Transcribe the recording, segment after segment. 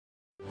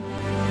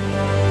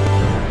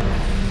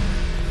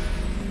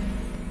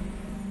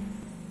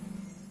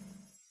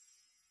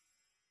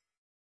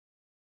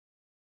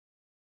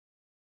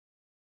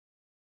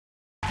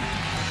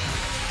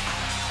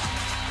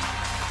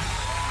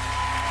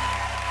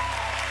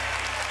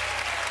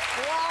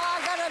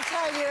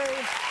tell you,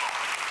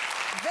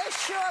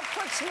 this sure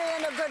puts me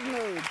in a good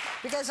mood,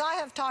 because I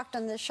have talked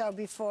on this show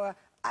before,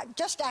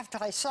 just after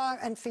I saw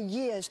and for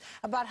years,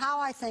 about how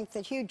I think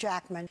that Hugh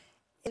Jackman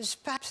is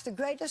perhaps the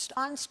greatest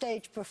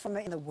on-stage performer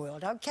in the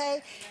world,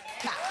 okay?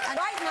 Now, and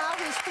right now,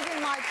 he's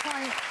proving my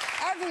point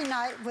every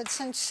night with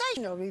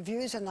sensational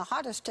reviews and the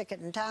hottest ticket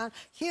in town.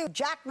 Hugh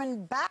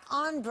Jackman back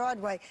on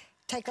Broadway.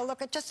 Take a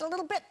look at just a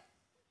little bit.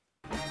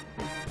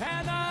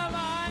 And the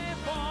line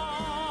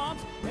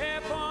forms,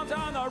 it forms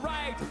on the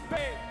right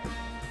beat.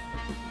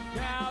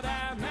 Now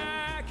that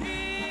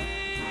Mackie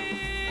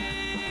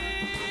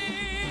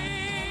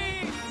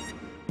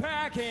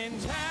back in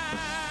town.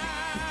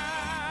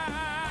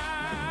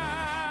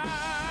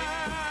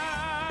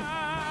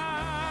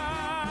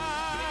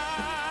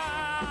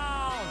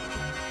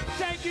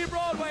 Thank you,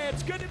 Broadway.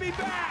 It's good to be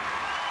back.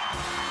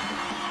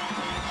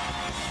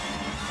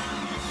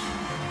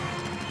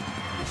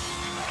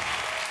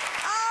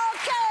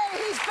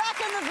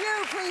 In the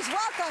View, please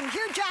welcome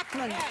Hugh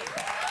Jackman.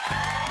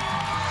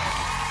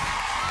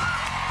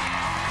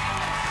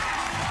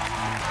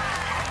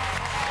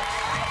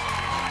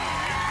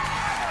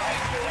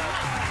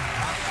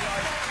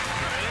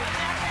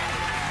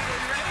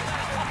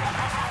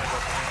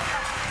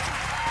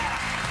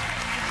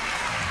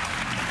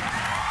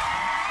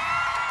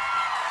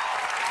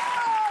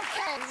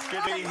 It's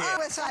good to be here. I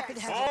wish I could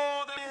have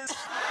Oh, there it is.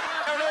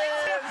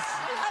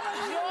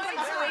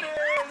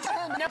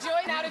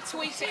 Joy now to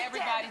tweet to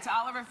everybody, to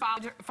all of her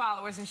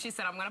followers, and she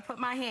said, I'm going to put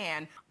my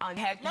hand on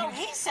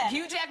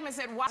Hugh Jackman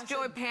said, watch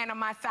Joy pan on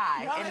my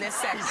thigh in this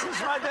section.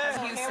 It's right there.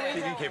 Hugh said.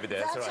 You can keep it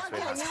there. That's It's all right,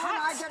 okay. sweetheart. You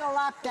and I did a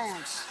lap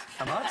dance.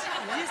 How much?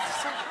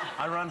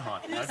 I run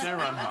hot. I do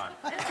run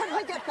hot. Can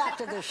we get back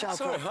to the show?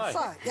 Sorry, hi.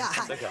 Sorry. Yeah,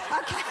 hi. Okay.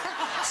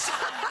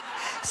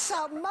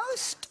 So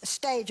most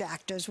stage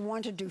actors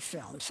want to do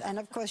films, and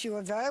of course you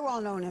are very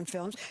well known in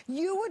films.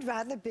 You would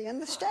rather be on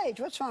the stage.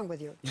 What's wrong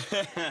with you?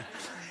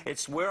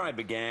 It's where I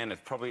began.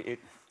 It's probably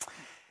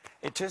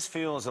it just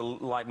feels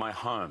like my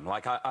home.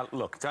 Like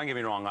look, don't get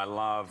me wrong. I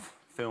love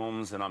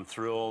films, and I'm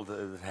thrilled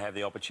to have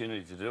the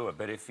opportunity to do it.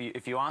 But if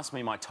you ask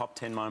me my top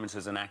 10 moments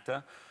as an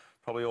actor,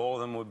 probably all of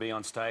them would be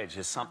on stage.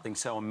 There's something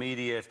so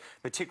immediate,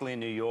 particularly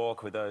in New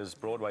York with those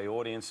Broadway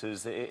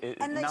audiences.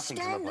 And they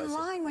stand in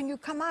line when you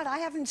come out. I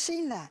haven't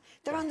seen that.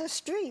 They're on the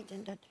street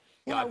and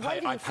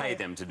I pay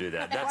them to do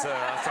that. That's a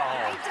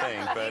whole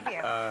thing.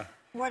 But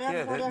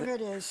whatever it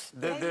is.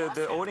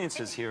 The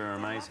audiences here are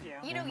amazing.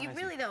 You know, you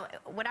really, though,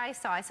 what I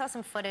saw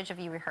some footage of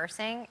you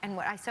rehearsing, and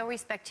what I so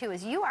respect, too,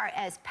 is you are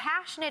as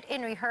passionate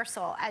in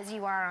rehearsal as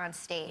you are on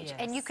stage. Yes.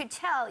 And you could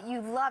tell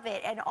you love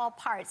it in all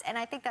parts, and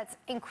I think that's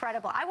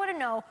incredible. I want to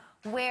know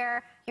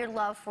where your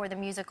love for the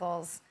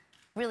musicals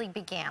really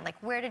began.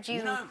 Like, where did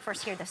you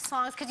first hear the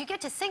songs? Because you get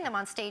to sing them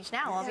on stage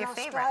now, all of your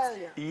favorites.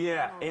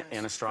 Yeah,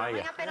 in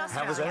Australia. Up in Australia.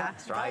 How was that?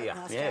 Australia,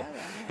 yeah.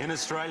 In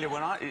Australia,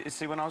 when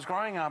I was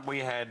growing up, we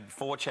had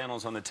 4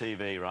 channels on the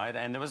TV, right?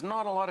 And there was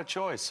not a lot of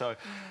choice. So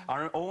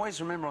I always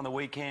remember on the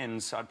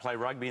weekends, I'd play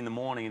rugby in the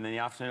morning, and in the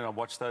afternoon, I'd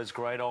watch those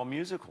great old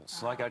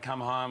musicals. Like, I'd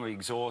come home,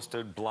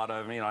 exhausted, blood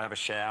over me, and I'd have a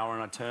shower,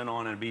 and I'd turn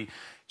on, and it'd be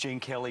Gene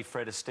Kelly,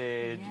 Fred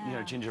Astaire,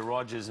 Ginger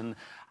Rogers, and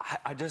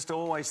I just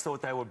always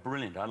thought they were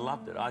brilliant. I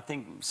loved it. I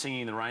think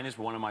Singing in the Rain is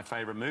one of my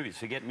favourite movies.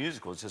 Forget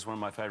musicals, it's just one of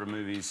my favourite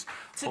movies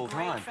full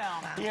time. It's a great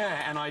film.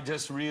 Yeah, and I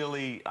just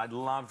really, I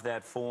loved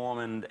that form,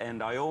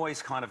 and I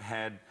always kind of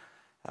had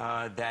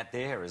that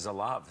there as a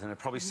love, and it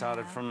probably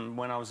started from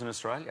when I was in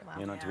Australia,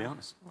 to be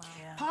honest. Wow.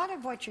 Part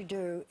of what you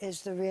do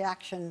is the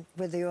reaction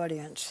with the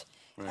audience.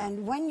 Right.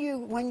 And when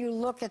you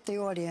look at the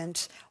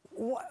audience,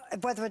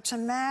 whether it's a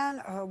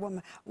man or a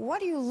woman, what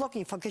are you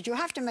looking for? Because you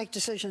have to make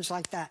decisions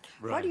like that.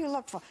 Right. What do you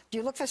look for? Do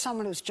you look for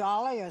someone who's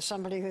jolly or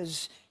somebody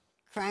who's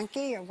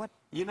cranky or what?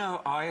 You know,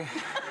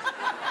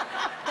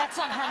 That's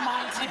on her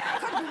mind, too.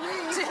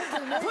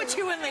 Put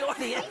you in the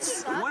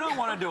audience. When I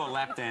want to do a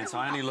lap dance,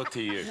 I only look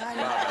to you. That's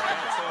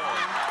all.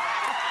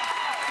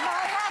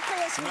 My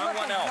happiest moment.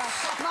 No one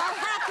else. My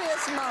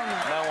happiest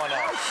moment. No one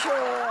else. Oh,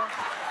 sure.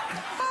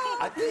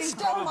 I think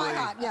still my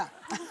heart,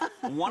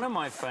 one of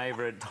my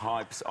favourite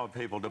types of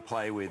people to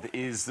play with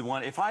is the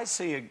one, if I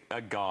see a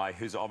guy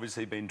who's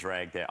obviously been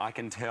dragged there, I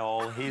can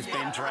tell he's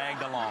been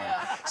dragged along.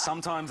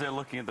 Sometimes they're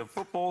looking at the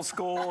football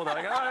score, they're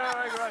like,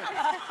 oh,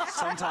 great.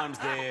 Sometimes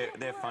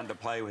they're fun to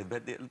play with,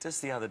 but just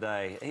the other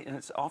day,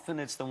 often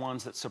it's the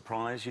ones that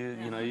surprise you.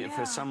 You know,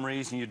 for some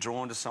reason you're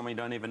drawn to someone, you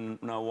don't even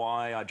know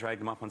why. I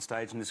dragged him up on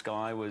stage, and this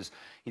guy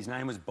his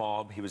name was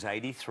Bob, he was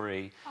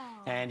 83,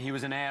 and he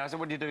was an ad. I said,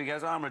 what do you do? He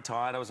goes, oh, I'm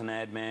retired, I was an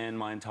ad man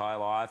my entire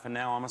life, and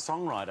now I'm a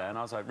songwriter. And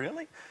I was like,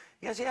 really?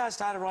 He goes, yeah, I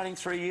started writing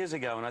 3 years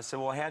ago. And I said,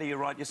 well, how do you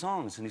write your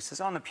songs? And he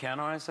says, on the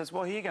piano. I says,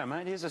 well, here you go,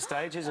 mate. Here's a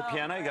stage, here's a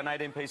piano. You got an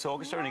 18-piece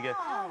orchestra. And he goes,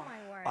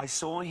 I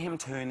saw him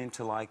turn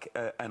into like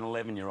an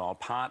 11-year-old,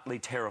 partly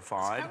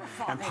terrified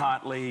and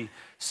partly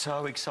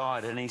so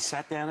excited. And he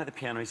sat down at the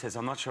piano. He says,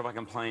 I'm not sure if I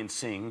can play and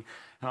sing.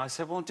 And I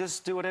said, well,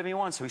 just do whatever you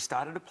want. So he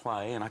started to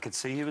play, and I could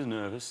see he was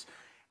nervous.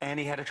 And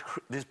he had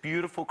this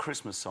beautiful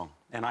Christmas song.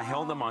 And I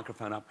held the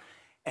microphone up.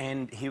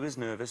 And he was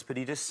nervous, but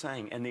he just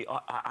sang. And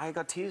I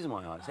got tears in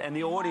my eyes. And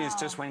the audience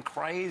just went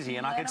crazy.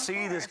 And I could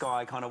see this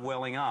guy kind of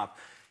welling up.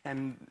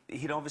 And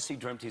he'd obviously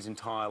dreamt his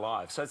entire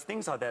life. So it's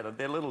things like that.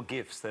 They're little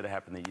gifts that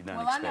happen that you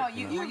don't expect. Well, I know.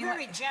 You're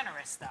very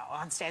generous, though,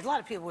 on stage. A lot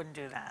of people wouldn't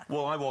do that.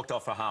 Well, I walked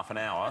off for half an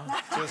hour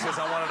just because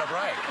I wanted a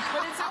break.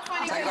 But it's so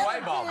funny. Take it away,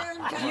 Bob.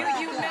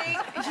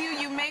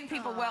 You make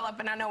people well up,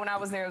 and I know when I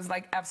was there, it was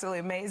like absolutely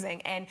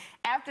amazing. And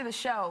after the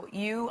show,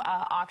 you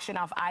auction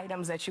off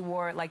items that you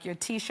wore, like your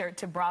T-shirt,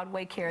 to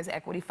Broadway Cares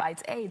Equity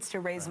Fights AIDS to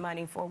raise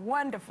money for a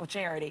wonderful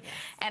charity.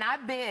 And I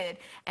bid,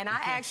 and I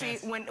actually,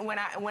 when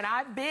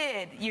I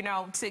bid, you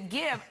know, to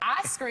give,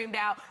 I screamed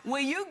out, "Will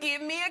you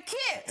give me a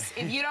kiss?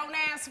 If you don't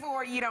ask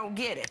for it, you don't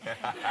get it."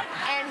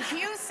 And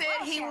Hugh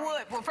said he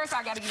would. Well, first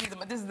I got to give you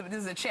the. This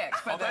is a check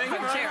for the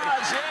charity.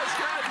 Yes,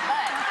 good.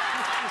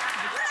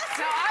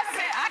 So I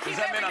said, I keep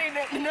everything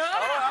that... No.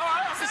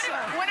 So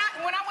when I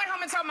went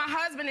home and told my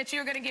husband that you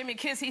were going to give me a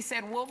kiss, he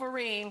said,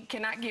 "Wolverine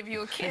cannot give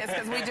you a kiss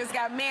because we just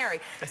got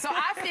married." So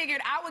I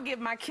figured I would give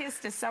my kiss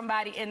to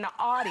somebody in the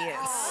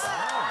audience. So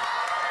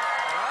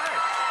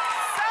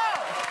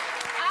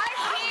I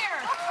hear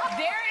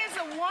there is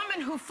a woman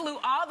who flew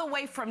all the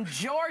way from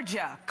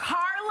Georgia.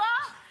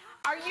 Carla?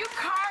 Are you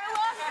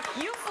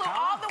Carla? You flew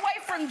all the way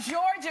from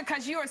Georgia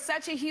because you are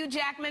such a Hugh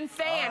Jackman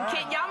fan.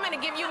 Y'all, I'm going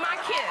to give you my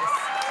kiss.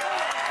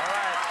 All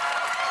right.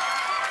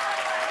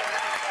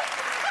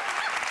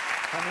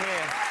 Come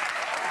here.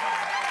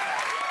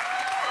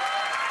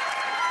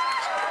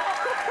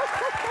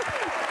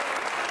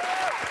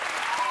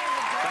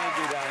 Thank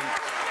you, darling.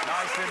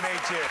 Nice to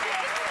meet you.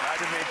 Nice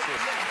to meet you.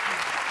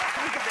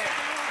 Look at that.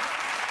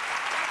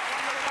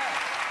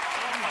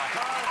 Oh, my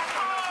God.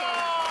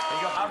 You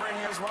got Barbara in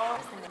here as well?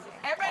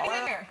 Everybody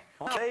here.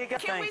 Well, there you go.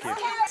 Thank you.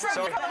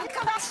 So,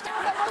 come back, stay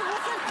with it,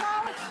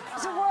 Carl.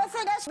 Is it worth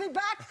it? Let's be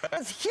back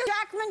with Hugh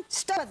Jackman.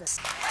 Stay with us.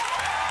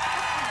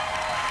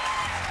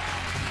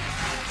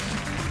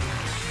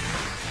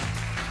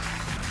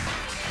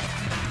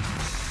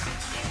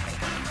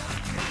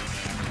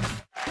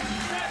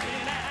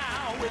 Stepping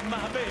out with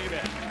my baby.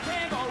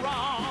 Can't go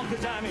wrong,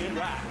 'cause I'm in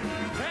right.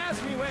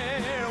 Ask me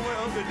where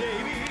will the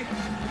day be?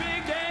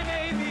 Big day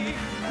maybe.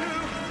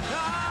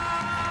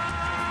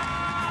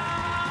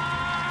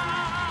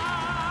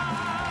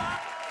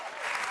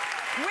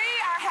 We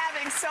are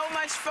having so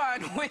much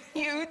fun with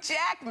Hugh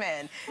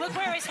Jackman. Look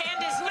where his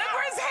hand is now. Look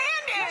where his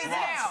hand is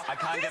now. I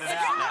can't get it It's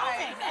out now.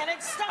 moving, and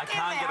it's stuck I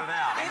can't in get there. it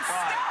out. I'm It's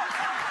trying. stuck.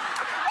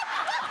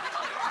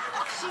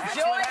 That's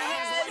what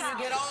happens when you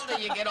get older.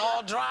 You get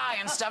all dry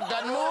and stuff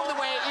doesn't move the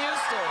way it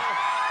used to.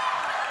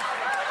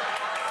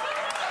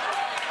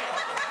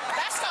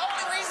 That's the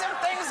only reason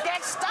things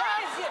get stuck.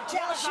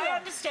 I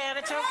understand.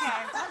 It's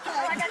okay.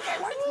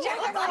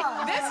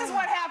 This is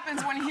what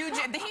happens when Hugh,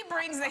 he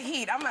brings the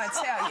heat, I'm going to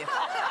tell you.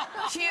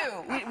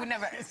 Hugh, we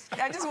never,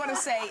 I just want to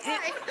say,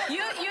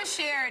 you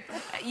shared,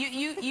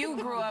 you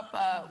grew up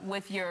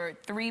with your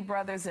 3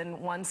 brothers and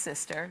 1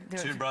 sister.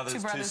 2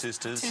 brothers, 2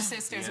 sisters. 2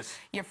 sisters. Yes.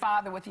 Your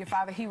father,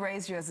 he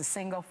raised you as a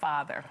single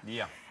father.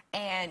 Yeah.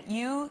 And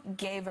you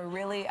gave a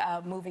really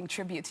moving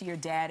tribute to your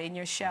dad in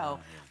your show.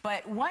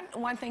 But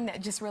one thing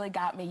that just really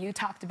got me, you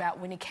talked about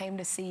when he came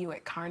to see you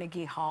at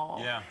Carnegie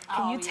Hall. Yeah.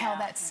 Can you tell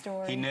that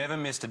story? He never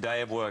missed a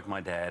day of work, my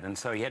dad, and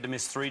so he had to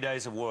miss 3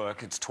 days of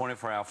work. It's a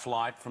 24-hour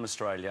flight from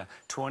Australia,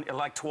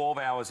 like 12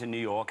 hours in New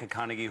York at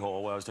Carnegie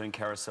Hall, where I was doing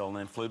carousel, and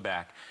then flew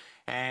back.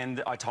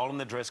 And I told him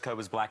the dress code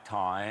was black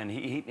tie, and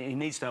he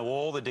needs to know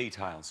all the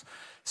details.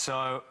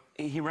 So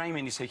he rang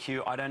me and he said,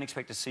 "Hugh, I don't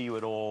expect to see you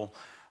at all.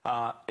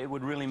 It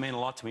would really mean a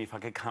lot to me if I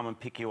could come and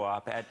pick you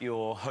up at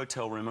your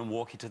hotel room and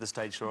walk you to the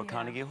stage door at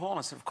Carnegie Hall." And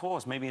I said, "Of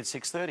course, maybe at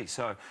 6:30.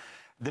 So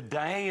the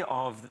day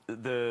of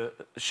the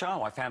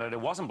show, I found out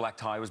it wasn't black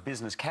tie, it was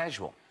business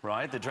casual,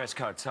 right? The dress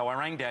code. So I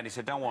rang Dad, he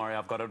said, "Don't worry,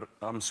 I've got it,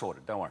 I'm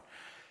sorted, don't worry."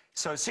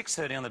 So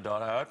 6:30 on the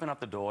dot, I open up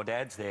the door,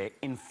 Dad's there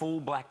in full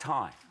black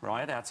tie,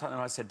 right, outside,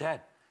 and I said,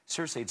 "Dad,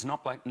 seriously, it's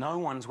not black. No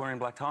one's wearing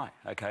black tie,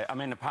 okay? I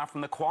mean, apart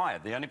from the choir.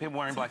 The only people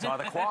wearing black tie are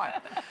the choir."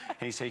 And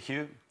he said,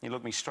 "Hugh," he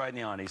looked me straight in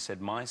the eye and he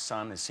said, "My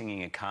son is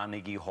singing at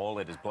Carnegie Hall.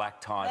 It is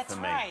black tie for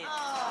me." That's right.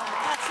 Oh,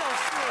 that's so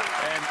sweet.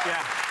 And,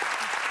 yeah,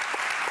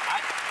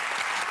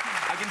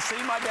 I can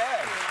see my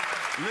dad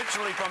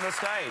literally from the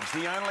stage.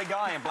 The only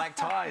guy in black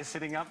tie is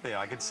sitting up there.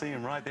 I could see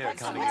him right there at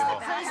Carnegie Hall.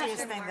 What's the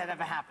craziest thing that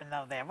ever happened,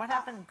 though, there? What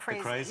happened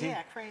crazy? Crazy?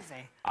 Yeah,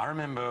 crazy. I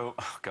remember,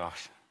 oh,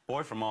 gosh.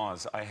 Boy from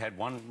Oz, I had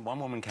one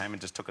woman came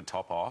and just took a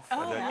top off.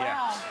 Oh,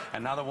 yeah.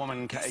 Another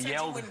woman Said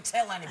yelled. you wouldn't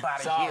tell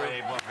anybody. Sorry.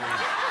 Hugh. Well,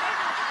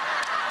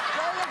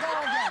 There you go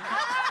again.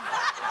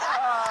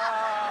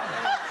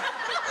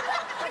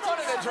 I got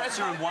in the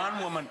dressing room.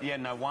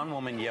 One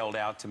woman yelled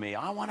out to me,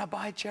 "I want to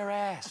bite your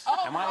ass."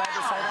 Am I allowed to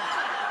say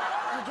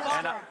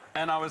that?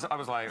 And I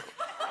was like,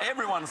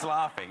 everyone's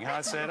laughing. And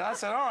I said,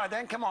 "All right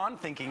then, come on,"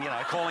 thinking,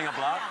 calling a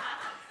bluff.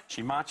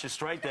 She marches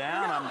straight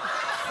down.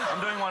 I'm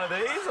doing one of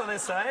these on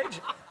this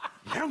stage.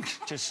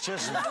 just bit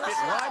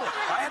right.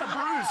 I had a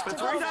bruise for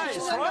 3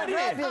 days, right here,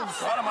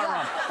 right on my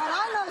rump. But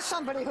I know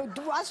somebody who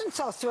wasn't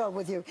so thrilled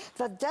with you.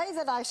 The day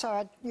that I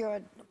saw it,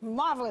 your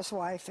marvelous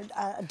wife,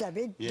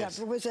 Debbie, Yes.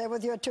 Debbie was there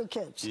with your 2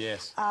 kids.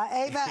 Yes.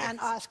 Ava and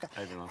Oscar.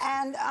 Ava and Oscar.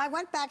 And I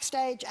went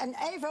backstage, and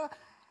Ava,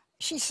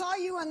 she saw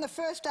you in the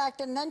first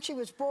act, and then she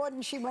was bored,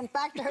 and she went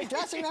back to her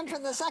dressing room for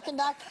the second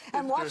act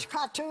and watched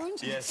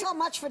cartoons. Yes. So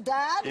much for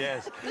Dad.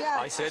 Yes. Yeah.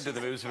 I said to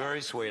them, it was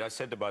very sweet. I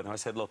said to both of them, I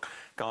said, look,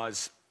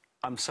 guys,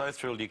 I'm so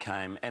thrilled you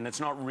came, and it's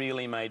not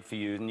really made for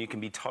you, and you can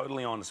be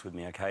totally honest with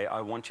me, okay?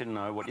 I want you to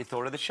know what you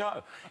thought of the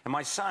show. And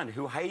my son,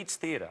 who hates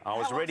theatre, I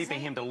was ready for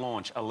him to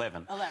launch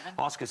 11.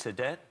 Oscar said,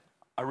 Dad,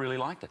 I really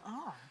liked it.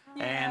 Oh.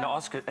 Yeah. And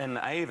Oscar and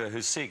Ava,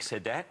 who's 6,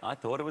 said, Dad, I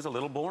thought it was a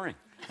little boring.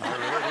 I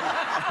really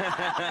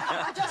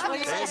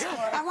did.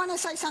 I want to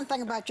say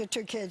something about your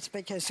 2 kids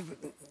because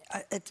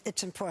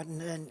it's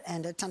important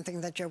and it's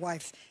something that your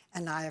wife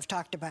and I have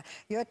talked about.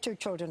 Your 2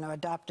 children are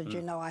adopted.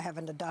 You know I have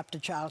an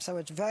adopted child, so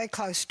it's very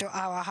close to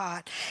our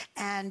heart.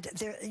 And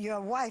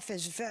your wife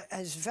is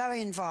very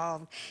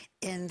involved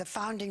in the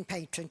founding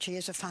patron. She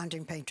is a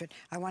founding patron.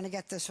 I want to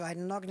get this right.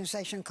 An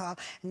organization called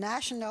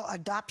National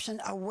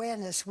Adoption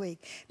Awareness Week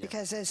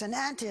because there's an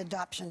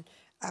anti-adoption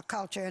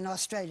culture in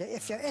Australia.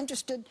 If you're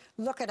interested,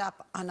 look it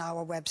up on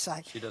our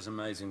website. She does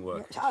amazing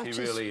work. Oh, she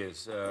really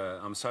is.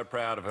 I'm so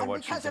proud of her. And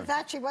what she's because doing. of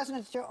that, she wasn't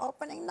at your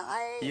opening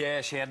night.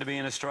 Yeah, she had to be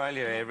in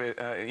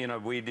Australia. You know,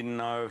 we didn't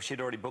know.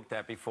 She'd already booked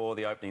that before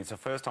the opening. It's the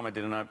first time I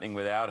did an opening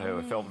without her.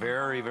 It felt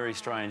very, very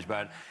strange,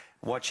 but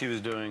what she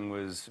was doing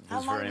was How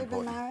long very have you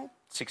important. been married?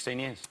 16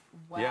 years.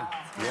 Wow. Yeah.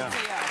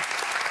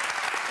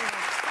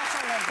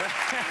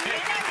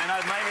 And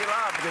it made me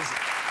laugh because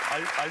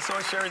I saw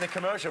Sherry in the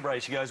commercial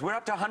break. She goes, we're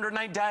up to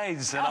 108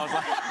 days. And I was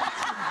like,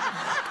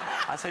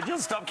 I said, you'll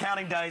stop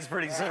counting days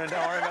pretty soon.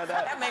 Don't worry about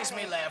that. That makes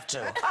me laugh,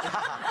 too.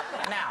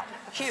 Now,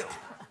 Hugh,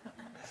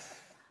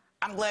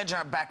 I'm glad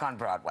you're back on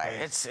Broadway.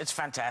 It's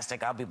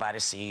fantastic. I'll be by to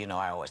see you. You know,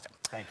 I always do.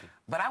 Thank you.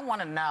 But I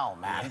want to know,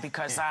 man,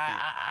 because I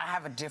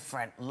have a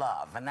different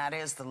love, and that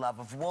is the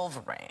love of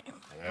Wolverine.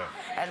 Yeah.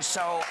 And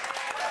so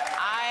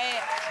I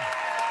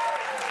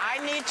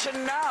need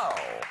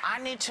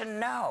to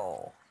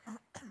know,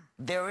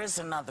 there is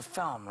another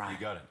film, right? You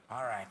got it.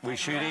 All right. We're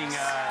shooting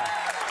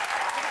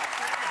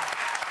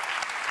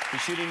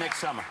next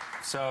summer.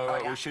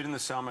 So we're shooting the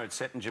summer. It's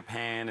set in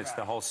Japan. It's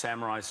the whole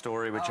samurai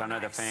story, which I know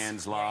the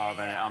fans love,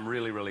 and I'm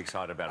really, really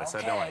excited about it.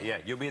 So don't worry. Yeah,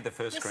 you'll be at the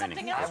first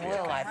screening. I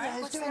will.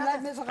 He's doing Les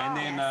Miserables. And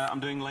then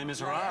I'm doing Les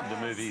Miserables, the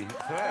movie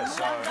first.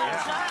 So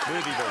yeah,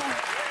 movie version.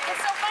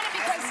 It's so funny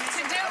because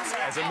to do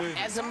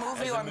As a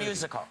movie or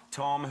musical?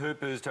 Tom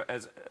Hooper's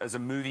as a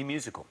movie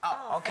musical.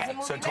 Oh, okay.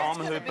 So Tom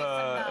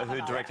Hooper,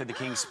 who directed The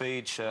King's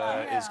Speech,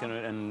 is going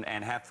to, and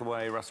Anne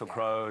Hathaway, Russell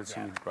Crowe. It's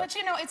gonna be great. But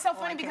you know, it's so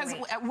funny because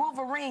at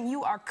Wolverine,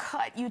 you are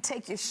cut, you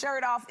take your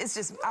shirt off. It's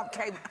just,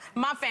 okay,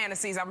 my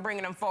fantasies, I'm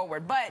bringing them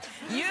forward. But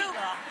you,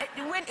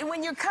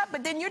 when you're cut,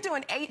 but then you're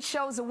doing 8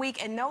 shows a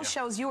week, and those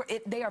shows,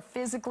 they are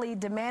physically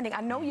demanding.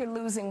 I know you're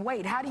losing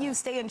weight. How do you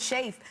stay in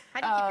shape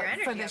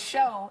for the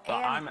show?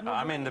 Well,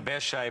 I'm in the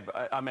best shape.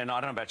 I mean, I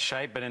don't know about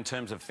shape, but in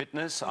terms of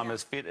fitness, I'm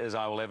as fit as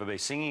I will ever be.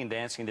 Singing and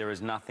dancing, there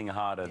is nothing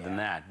harder than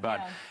that.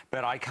 But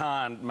I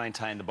can't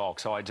maintain the bulk,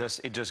 so it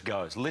just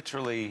goes.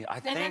 Literally, I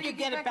think. Then you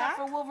get it back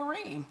for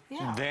Wolverine.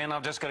 Yeah. Then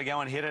I've just got to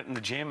go and hit it in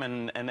the gym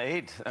and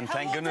eat. And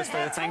thank goodness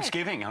for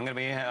Thanksgiving. I'm going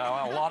to be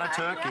a lot of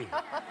turkey.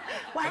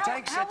 Well, how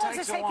long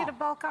does it take you to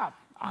bulk up?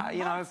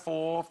 You know,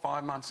 4 or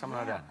 5 months, something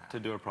like that, to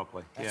do it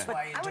properly. That's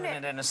why you're doing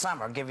it in the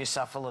summer. Give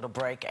yourself a little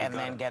break and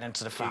then get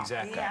into the film.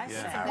 Exactly.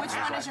 Which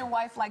one does your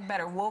wife like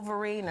better,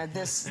 Wolverine or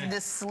this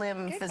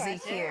slim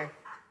physique here?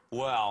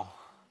 Well,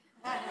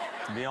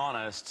 to be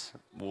honest,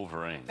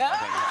 Wolverine.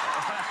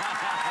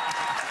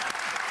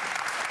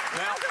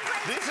 Now,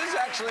 this is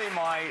actually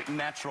my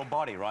natural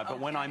body, right?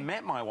 But when I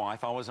met my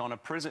wife, I was on a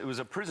prison. It was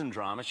a prison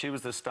drama. She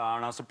was the star,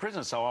 and I was a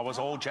prisoner, so I was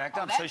all jacked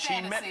up. So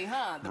she met.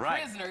 Huh? The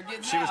prisoner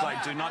gets She was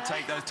like, "Do not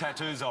take those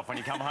tattoos off when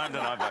you come home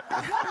tonight."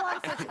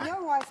 But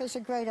Your wife is a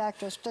great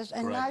actress,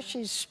 and now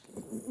she's,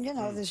 you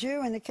know, there's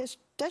you and the kids.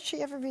 Does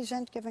she ever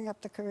resent giving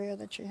up the career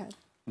that she had?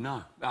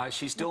 No,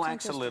 she still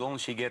acts a little, and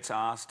she gets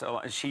asked.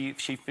 She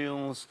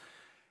feels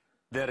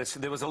that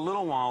there was a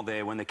little while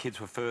there when the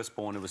kids were first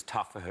born, it was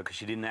tough for her because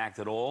she didn't act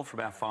at all for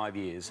about 5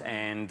 years.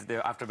 And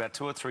after about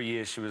 2 or 3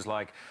 years, she was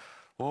like,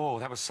 oh,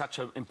 that was such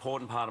an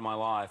important part of my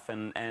life.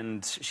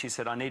 And she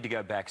said, I need to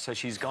go back. So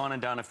she's gone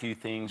and done a few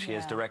things. She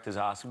has directors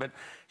ask her. But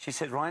she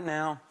said, right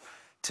now,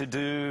 to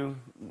do,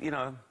 you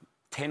know,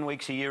 10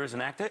 weeks a year as an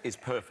actor is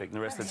perfect. And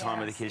the rest of the time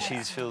with the kids, she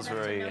feels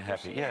very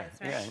happy. Yeah.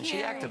 And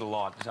she acted a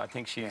lot. I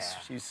think she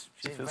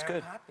feels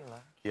good.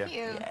 Popular. Yeah.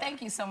 Hugh,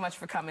 thank you so much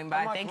for coming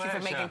by. My Thank you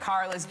for pleasure. making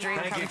Carla's dream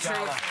come true.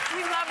 Carla.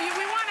 We love you.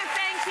 We want to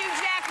thank Hugh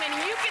Jackman.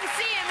 You can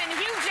see him in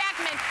Hugh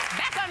Jackman.